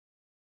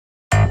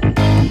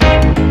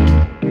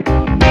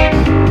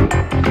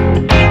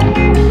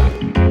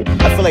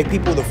like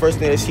people, the first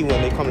thing they see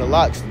when they come to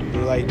locks,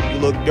 they're like, you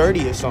look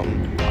dirty or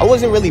something. I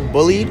wasn't really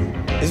bullied.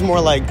 It's more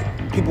like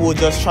people would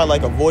just try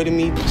like avoiding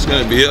me. It's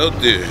gonna be out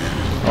there.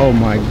 Oh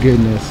my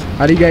goodness.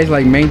 How do you guys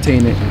like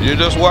maintain it? You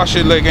just wash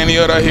it like any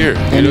other hair.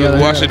 You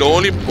just wash it. The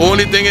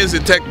only thing is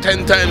it takes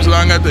 10 times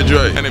longer to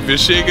dry. And if you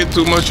shake it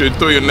too much, you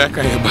throw your neck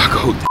and your back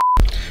out.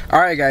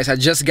 Alright guys, I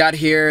just got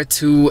here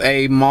to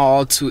a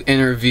mall to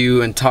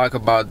interview and talk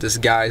about this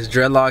guy's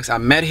dreadlocks. I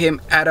met him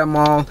at a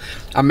mall.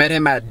 I met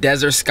him at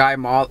Desert Sky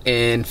Mall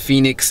in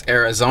Phoenix,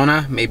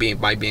 Arizona. Maybe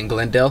it might be in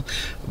Glendale.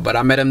 But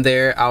I met him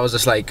there. I was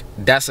just like,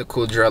 that's a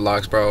cool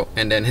dreadlocks, bro.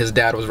 And then his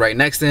dad was right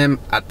next to him.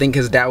 I think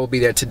his dad will be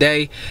there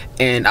today.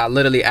 And I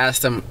literally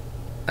asked him,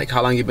 like,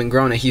 how long you been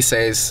growing? And he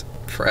says,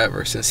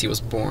 forever, since he was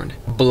born.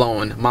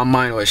 Blown. My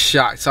mind was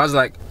shocked. So I was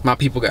like, my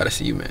people gotta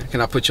see you, man. Can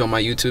I put you on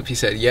my YouTube? He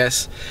said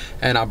yes.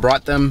 And I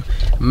brought them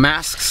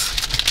masks,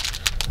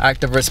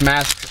 Actaverse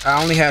masks.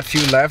 I only had a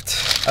few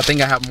left. I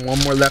think I have one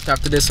more left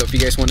after this. So if you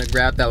guys want to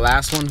grab that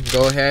last one,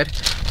 go ahead.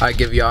 I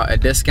give y'all a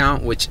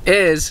discount, which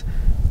is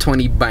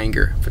 20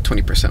 banger for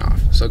 20%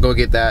 off. So go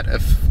get that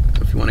if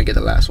you want to get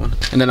the last one.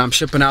 And then I'm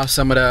shipping out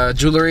some of the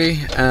jewelry,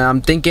 and I'm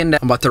thinking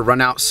that I'm about to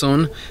run out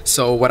soon.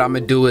 So what I'm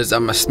gonna do is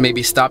I'm gonna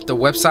maybe stop the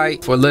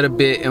website for a little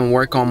bit and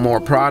work on more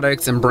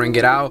products and bring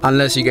it out.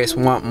 Unless you guys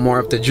want more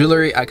of the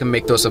jewelry, I can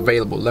make those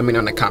available. Let me know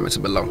in the comments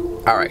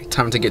below. All right,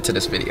 time to get to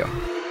this video.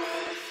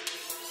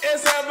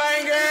 It's a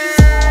banger.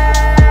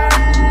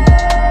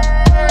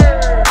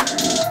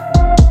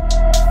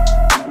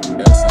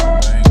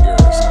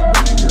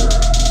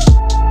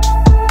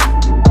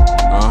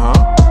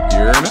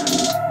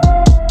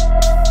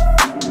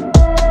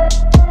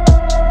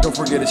 Don't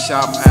forget to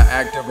shop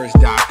at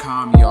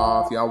Actaverse.com,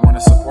 y'all. If y'all want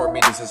to support me,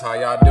 this is how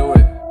y'all do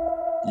it.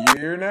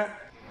 You hear that?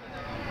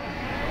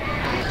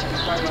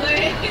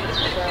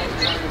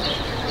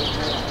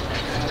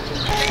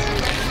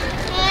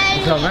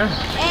 What's up, man?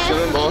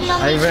 Chillin', boss.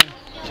 How you been?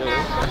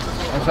 Chillin'.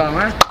 What's up,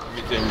 man?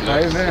 How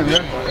you been, man?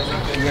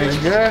 You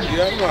been good?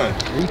 Yeah,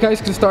 man. You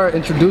guys can start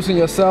introducing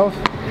yourself.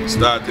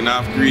 Starting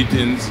off,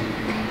 greetings.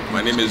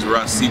 My name is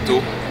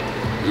Racito.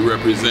 We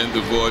represent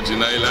the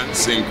Virgin Islands,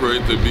 St.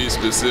 Croix to be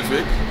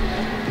specific.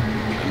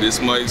 And this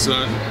is my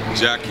son,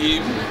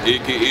 Jakeem,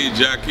 aka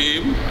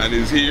Jakeem, and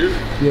he's here.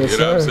 Yes, you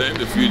know what I'm sir. saying?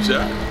 The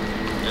future.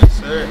 Yes,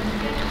 sir.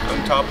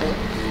 I'm Topo.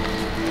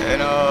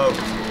 And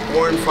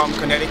born from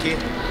Connecticut,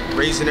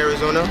 raised in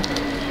Arizona.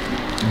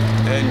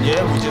 And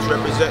yeah, we just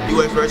represent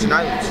U.S. Virgin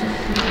Islands.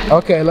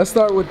 Okay, let's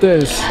start with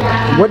this.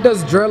 What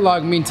does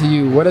dreadlock mean to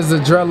you? What is the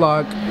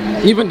dreadlock?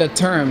 Even the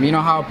term, you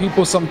know how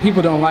some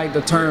people don't like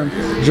the term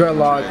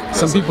dreadlock,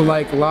 some people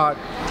like lock.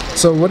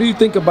 So what do you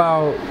think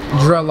about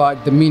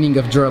dreadlock, the meaning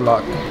of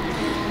dreadlock?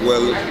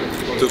 Well,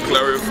 to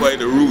clarify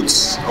the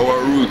roots,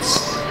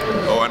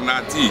 our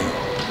nati,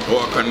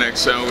 our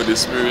connection with the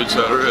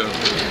spiritual realm,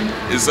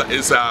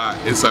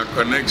 it's a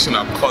connection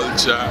of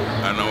culture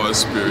and our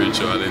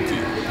spirituality.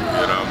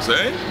 You know what I'm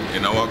saying?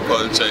 In our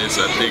culture, it's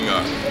a thing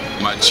of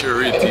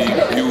maturity,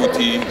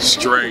 beauty,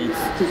 strength.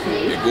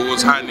 It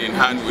goes hand in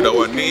hand with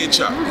our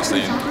nature. It's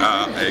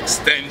an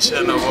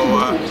extension of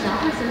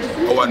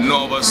our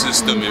nervous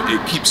system.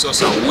 It keeps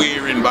us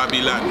aware in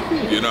Babylon.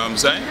 You know what I'm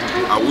saying?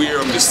 Aware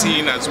of the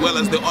seen as well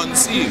as the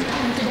unseen.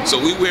 So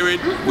we wear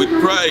it with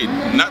pride.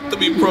 Not to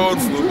be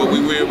proudful, but we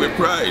wear it with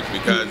pride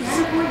because,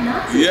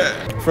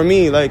 yeah. For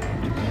me, like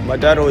my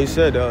dad always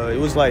said, it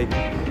was like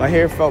my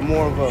hair felt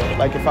more of a,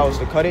 like if I was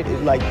to cut it,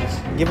 it's like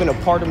just giving a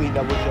part of me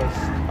that was just,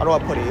 how do I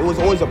put it? It was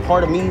always a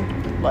part of me,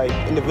 like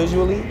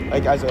individually,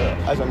 like as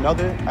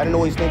another. I didn't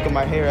always think of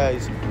my hair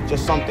as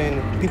just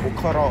something people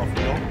cut off,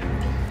 you know?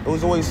 It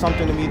was always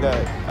something to me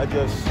that I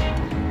just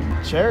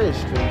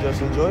cherished and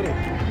just enjoyed it.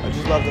 I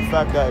just love the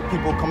fact that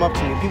people come up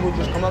to me. People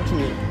just come up to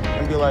me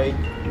and be like,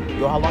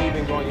 yo, how long you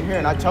been growing your hair?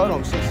 And I tell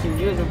them 16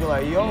 years, they'll be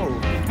like, yo,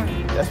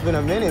 that's been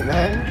a minute,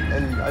 man.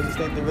 And I just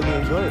think they really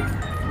enjoy it.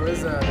 What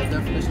is the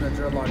definition of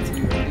dreadlock to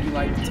you? Do you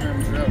like the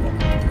term dreadlock?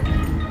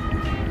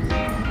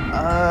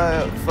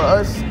 For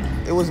us,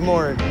 it was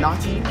more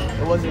naughty.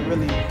 It wasn't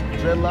really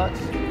dreadlocks.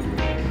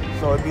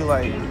 So it'd be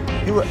like,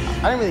 I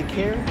didn't really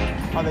care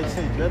how they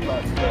say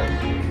dreadlocks, but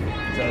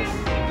just,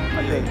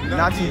 I think,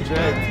 naughty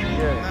dread,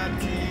 yeah.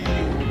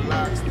 Naughty,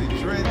 locks, the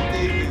dread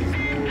thing is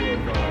more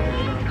of a,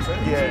 you know what I'm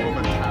saying? Yeah. It's more of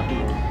a taboo.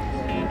 You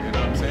know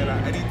what I'm saying?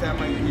 Anytime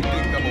we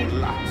think about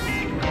locks,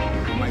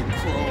 my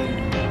crown,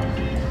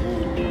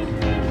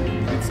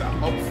 it's an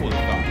upful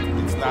thought.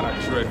 It's not a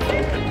dreadful.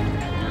 You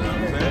know what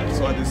I'm saying?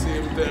 So at the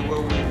same time,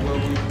 when we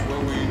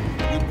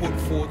put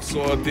forth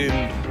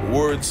certain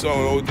words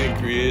sound out in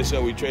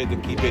creation, we try to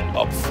keep it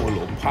upful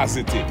or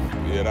positive.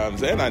 You know what I'm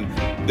saying?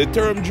 And the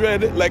term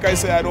dread, like I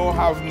said, I don't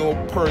have no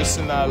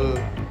personal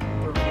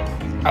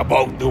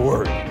about the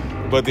word.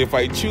 But if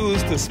I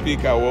choose to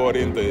speak a word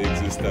into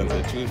existence,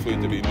 I choose for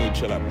it to be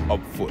neutral and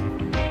upful.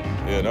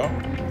 You know?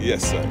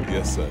 Yes, sir.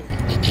 Yes, sir.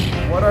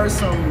 What are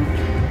some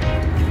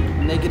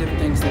negative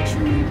things that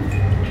you,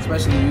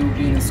 especially you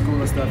being in school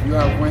and stuff, you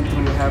have went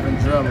through having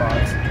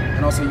dreadlocks?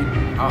 And also,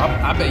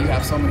 I bet you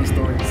have so many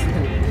stories.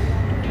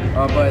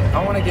 But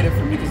I want to get it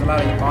from you because a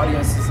lot of your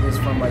audience is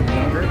from like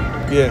younger.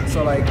 Yeah.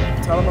 So like,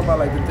 tell them about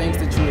like the things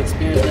that you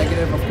experienced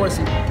negative. Of course,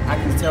 I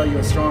can tell you're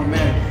a strong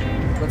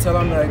man, but tell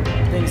them like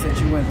things that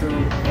you went through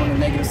on the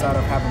negative side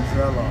of having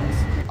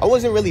dreadlocks. I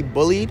wasn't really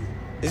bullied.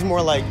 It's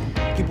more like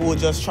people would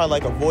just try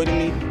like avoiding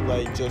me,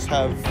 like just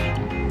have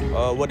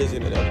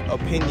an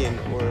opinion,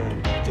 or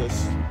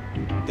just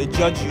they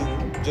judge you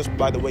just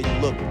by the way you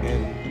look.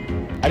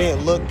 And I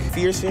didn't look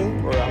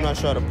fearsome, or I'm not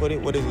sure how to put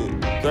it. What is it?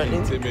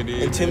 Threatening?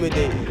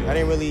 Intimidating. I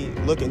didn't really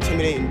look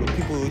intimidating, but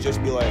people would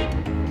just be like,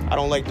 I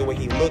don't like the way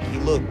he looked.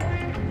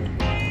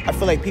 I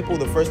feel like people,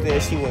 the first thing they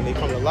see when they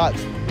come to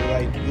locks,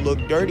 they're like, you look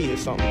dirty or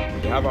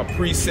something. They have a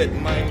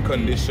preset mind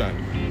condition.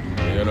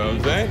 You know what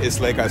I'm saying? It's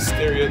like a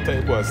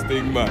stereotype or a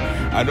stigma.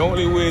 And the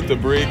only way to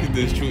break it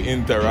is through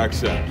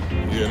interaction.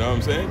 You know what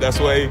I'm saying? That's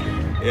why,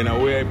 in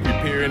a way, I'm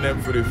preparing them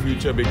for the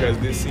future, because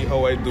they see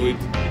how I do it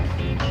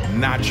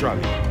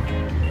naturally.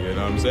 You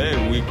know what I'm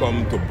saying? We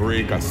come to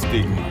break a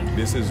stigma.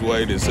 This is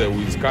why they say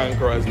we're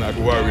conquerors, not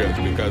warriors,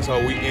 because how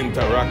we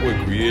interact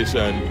with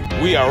creation,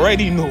 we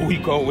already know we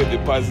come with the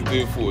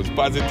positive force.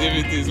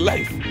 Positivity is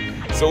life.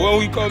 So when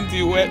we come to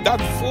you,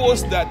 that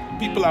force that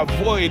people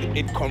avoid,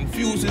 it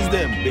confuses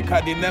them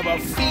because they never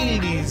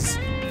feel these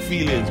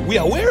feelings. We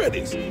are aware of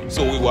this.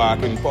 So we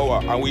walk in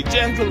power and we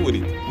gentle with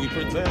it. We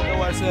present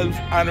ourselves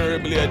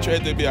honorably. I try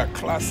to be a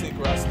classic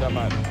Rasta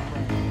man.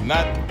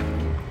 Not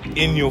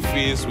in your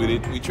face with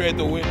it. We try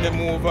to win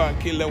them over and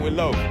kill them with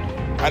love.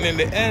 And in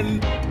the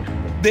end,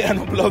 they end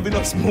up loving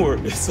us more.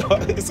 It's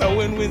a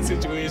win-win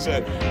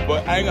situation.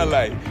 But I ain't gonna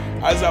lie,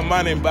 as a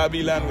man in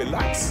Babylon with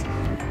locks,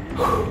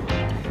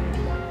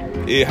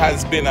 it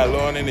has been a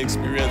learning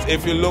experience.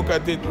 If you look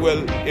at it,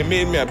 well, it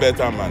made me a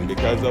better man,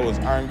 because I was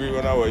angry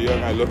when I was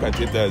young. I look at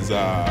it as,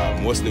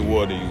 what's the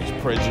word they use,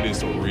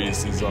 prejudice or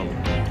racism.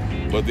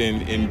 But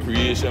in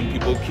creation,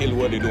 people kill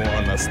what they don't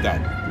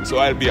understand. So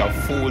I'll be a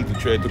fool to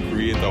try to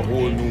create a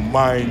whole new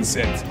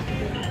mindset.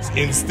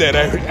 Instead,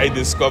 I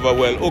discover,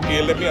 well,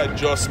 okay, let me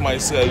adjust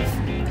myself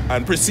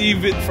and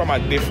perceive it from a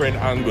different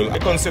angle. I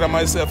consider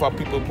myself a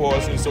people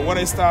person, so when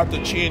I start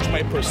to change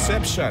my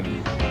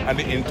perception and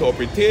the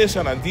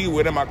interpretation and deal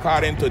with them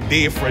according to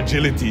their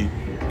fragility,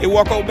 it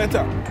work out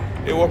better.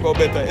 It work out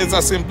better. It's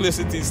a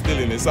simplicity still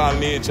in it. It's all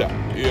nature.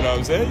 You know what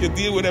I'm saying? You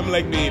deal with them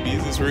like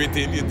babies. It's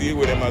written. You deal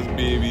with them as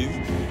babies.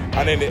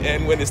 And in the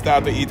end, when they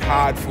start to eat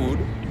hard food,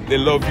 they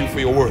love you for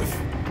your worth.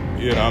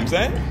 You know what I'm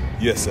saying?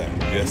 Yes, sir.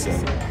 Yes, sir.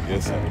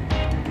 Yes, sir.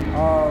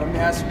 Let me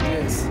ask you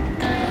this.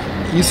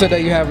 You said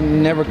that you have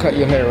never cut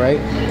your hair, right?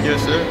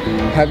 Yes, sir.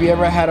 Have you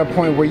ever had a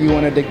point where you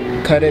wanted to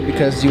cut it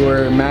because you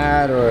were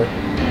mad, or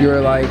you were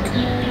like,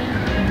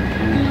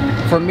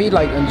 for me,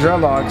 like in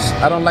dreadlocks,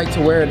 I don't like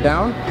to wear it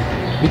down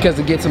because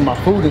it gets in my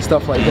food and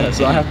stuff like that,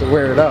 so I have to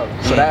wear it up.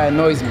 So that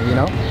annoys me, you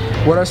know?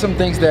 What are some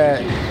things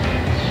that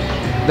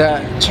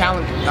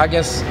challenge, I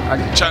guess...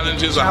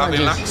 Challenges of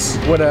having locks?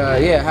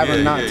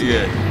 Having locks.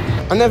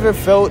 Yeah. I never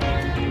felt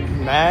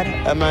mad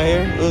at my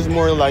hair. It was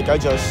more like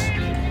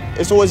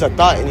it's always a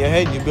thought in your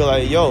head. You'd be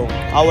like, yo,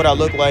 how would I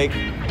look like?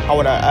 How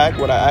would I act?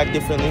 Would I act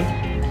differently?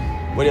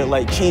 Would it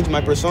like change my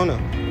persona?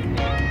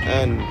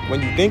 And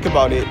when you think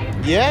about it,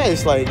 yeah,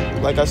 it's like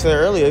I said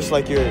earlier, it's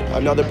like you're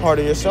another part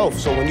of yourself.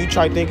 So when you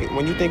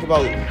think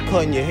about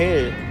cutting your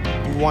hair,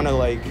 you want to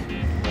like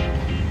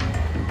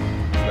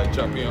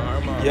chopping your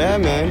arm out. Yeah,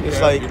 man. You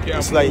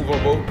can't move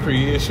about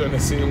creation the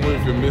same way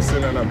if you're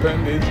missing an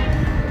appendage.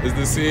 It's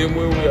the same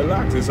way with your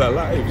locks. It's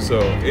alive. So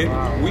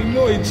we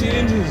know it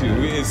changes you.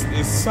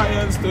 It's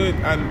science to it.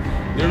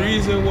 And the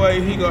reason why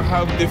he gonna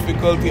have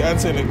difficulty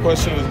answering the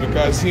question is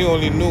because he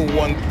only knew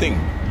one thing.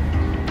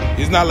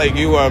 It's not like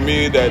you or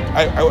me that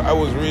I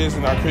was raised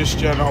in a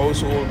Christian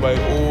household by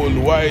old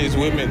wise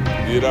women.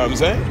 You know what I'm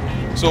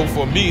saying? So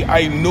for me,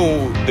 I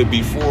know the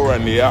before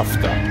and the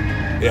after.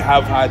 I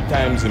have had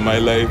times in my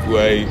life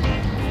where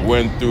I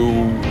went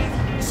through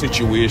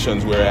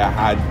situations where I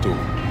had to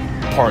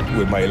part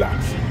with my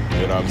locks.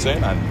 You know what I'm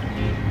saying?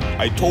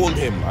 And I told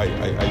him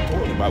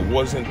I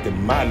wasn't the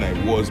man I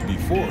was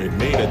before. It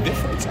made a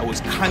difference. I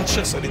was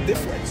conscious of the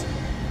difference.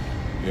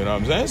 You know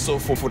what I'm saying? So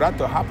for that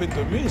to happen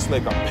to me, it's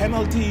like a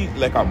penalty,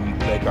 like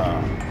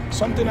a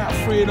something I'm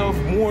afraid of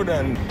more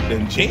than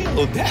jail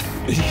or death.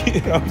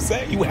 You know what I'm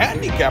saying? You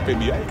handicapping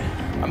me.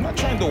 I'm not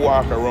trying to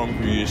walk around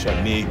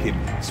creation naked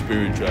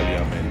spiritually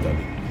and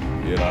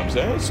mentally. You know what I'm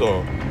saying?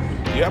 So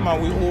yeah,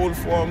 man, we hold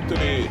form to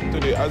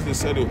the as they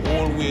said, the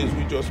old ways.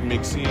 We just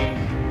mixing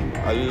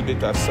a little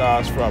bit of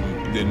sauce from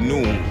the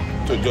new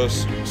to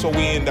just so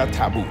we in that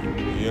taboo.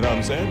 You know what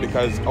I'm saying?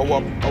 Because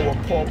our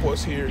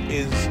purpose here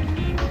is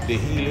the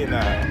healing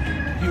of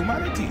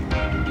humanity.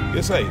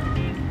 Yes,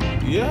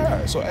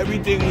 yeah. So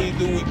everything we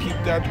do, we keep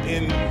that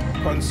in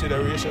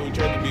consideration. We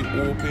try to be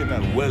open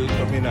and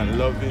welcoming and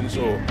loving,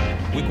 so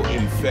we could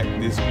infect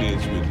this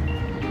place with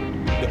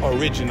the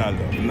original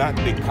love, not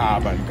the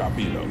carbon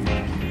copy love.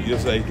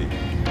 Just like it.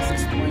 Let's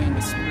explain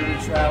the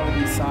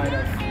spirituality side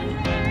of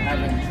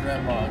having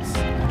dreadlocks.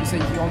 You say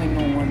you only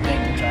know one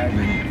thing, which I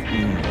agree.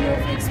 You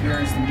have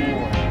experienced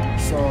more.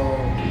 So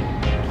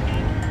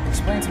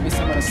explain explain to me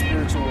some of the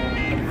spiritual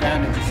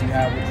advantages you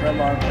have with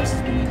dreadlock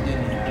versus when you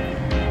didn't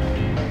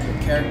have. Your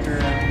character,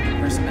 your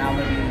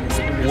personality, your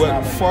spirituality.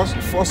 Well,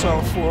 first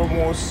and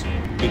foremost,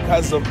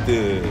 because of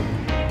the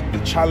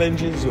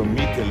challenges you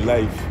meet in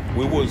life,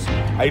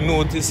 I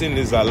noticing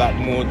there's a lot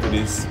more to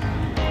this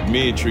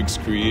matrix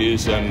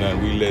creation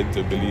than we led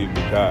to believe,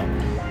 because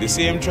the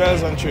same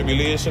trials and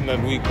tribulation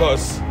that we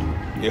cause,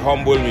 it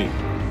humble me.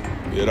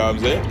 You know what I'm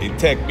saying? It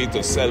take me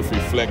to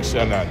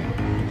self-reflection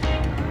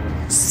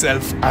and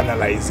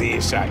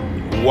self-analyzation.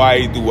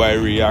 Why do I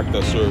react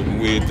a certain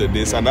way to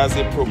this? And as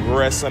it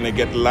progresses and it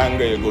get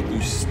longer, you go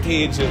through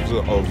stages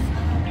of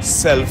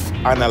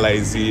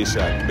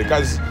self-analyzation,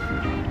 because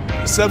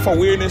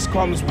self-awareness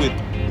comes with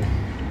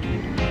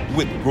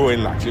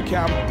growing locks. You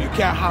can't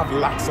have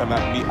locks and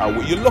not be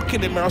aware. You look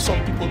in the mirror, some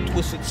people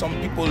twist it, some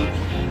people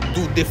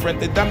do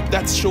different.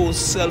 That shows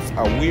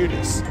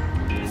self-awareness.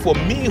 For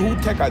me, who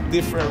take a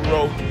different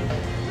route,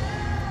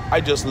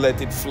 I just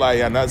let it fly,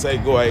 and as I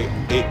go,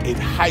 it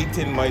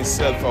heightened my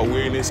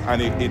self-awareness,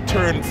 and it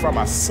turned from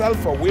a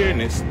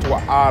self-awareness to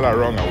an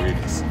all-around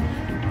awareness.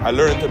 I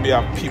learned to be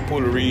a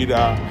people reader,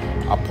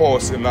 a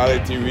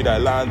personality reader. I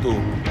learned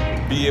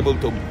to be able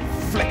to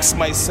flex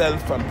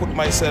myself and put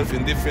myself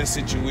in different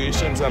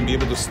situations and be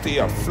able to stay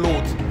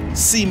afloat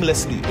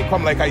seamlessly. It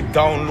come like I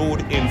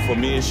download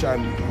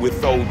information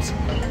without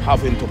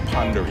having to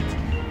ponder it.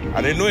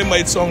 And I know it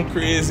might sound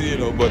crazy, you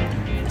know, but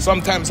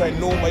sometimes I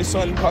know my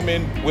son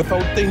coming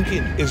without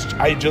thinking.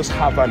 I just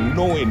have a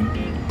knowing,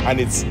 and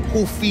it's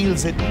who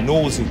feels it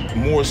knows it,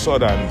 more so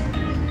than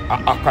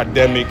an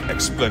academic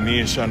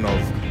explanation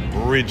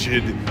of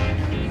rigid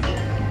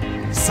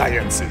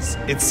sciences.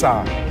 It's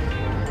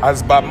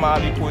as Bob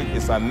Marley put it,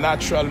 it's a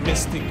natural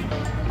mystic,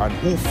 and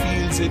who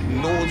feels it,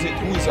 knows it,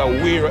 who is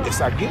aware, it's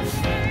a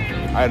gift.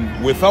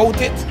 And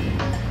without it,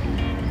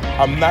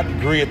 I'm not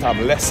great,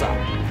 I'm lesser.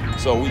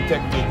 So we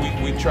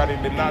try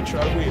it the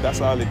natural way, that's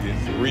all it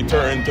is.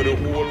 Return to the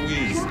old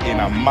ways in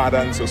a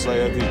modern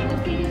society.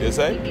 Yes,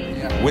 sir?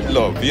 Yeah. With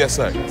love, yes,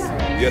 sir.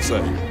 Yes,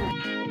 sir.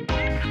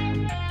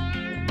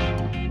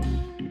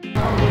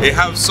 They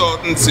have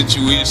certain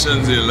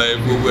situations in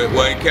life where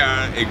we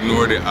can't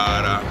ignore the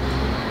other.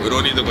 We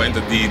don't need to go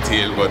into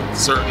detail, but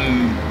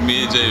certain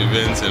major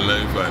events in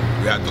life, and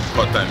we have to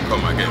cut and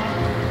come again.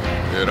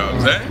 You know what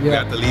I'm saying? Yeah. We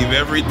have to leave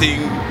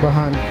everything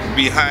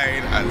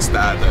behind and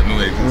start a new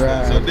existence.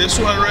 Right. So this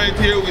one right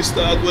here, we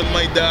start with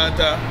my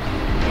daughter.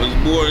 Was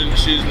born,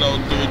 she's now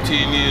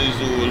 13 years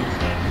old.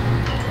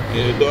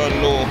 You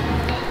don't know.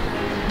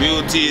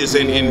 Beauty is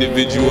in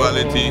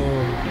individuality.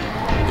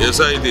 Yes,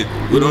 I did.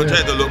 We don't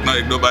try to look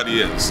like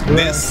nobody else. Right.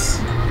 This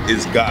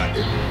is God.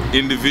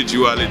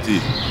 Individuality.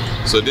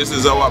 So this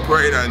is our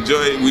pride and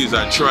joy. We is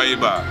a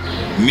tribe,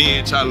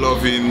 nature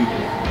loving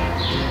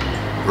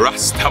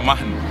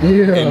Rastaman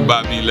in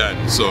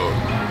Babylon. So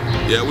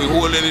yeah, we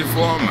holding it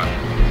for him,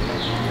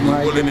 man. We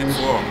holding it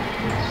for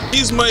him.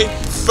 He's my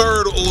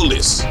third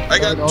oldest. I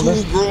got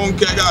two grown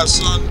kids. I got a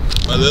son,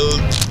 my little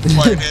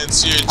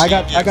financier. I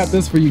got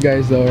this for you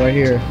guys though, right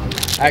here.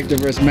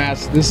 Activist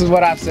mask. This is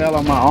what I sell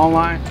on my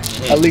online.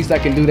 At least I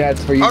can do that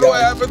for you. How do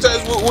I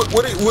advertise?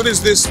 What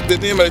is this? The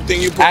name of the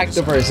thing you put?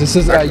 Activist. This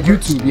is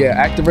YouTube.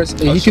 Yeah, Activist.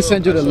 He can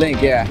send you the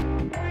link. Yeah.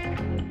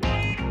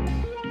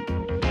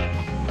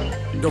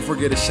 Don't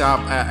forget to shop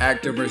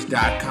at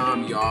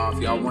activist.com, y'all.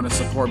 If y'all want to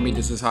support me,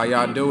 this is how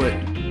y'all do it.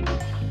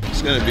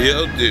 It's gonna be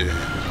out there.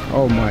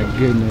 Oh my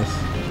goodness,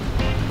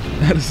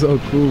 that is so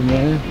cool,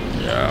 man.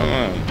 Yeah,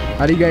 man.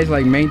 How do you guys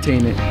like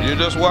maintain it? You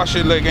just wash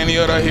it like any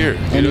other hair.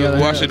 You just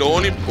wash it. The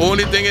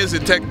only thing is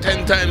it takes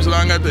 10 times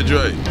longer to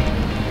dry.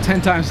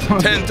 10 times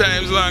longer? 10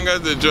 times longer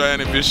to dry,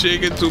 and if you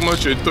shake it too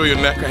much, you throw your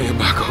neck and your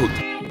back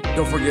out.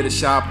 Don't forget to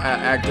shop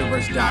at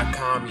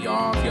activist.com,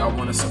 y'all. If y'all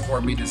want to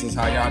support me, this is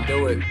how y'all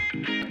do it.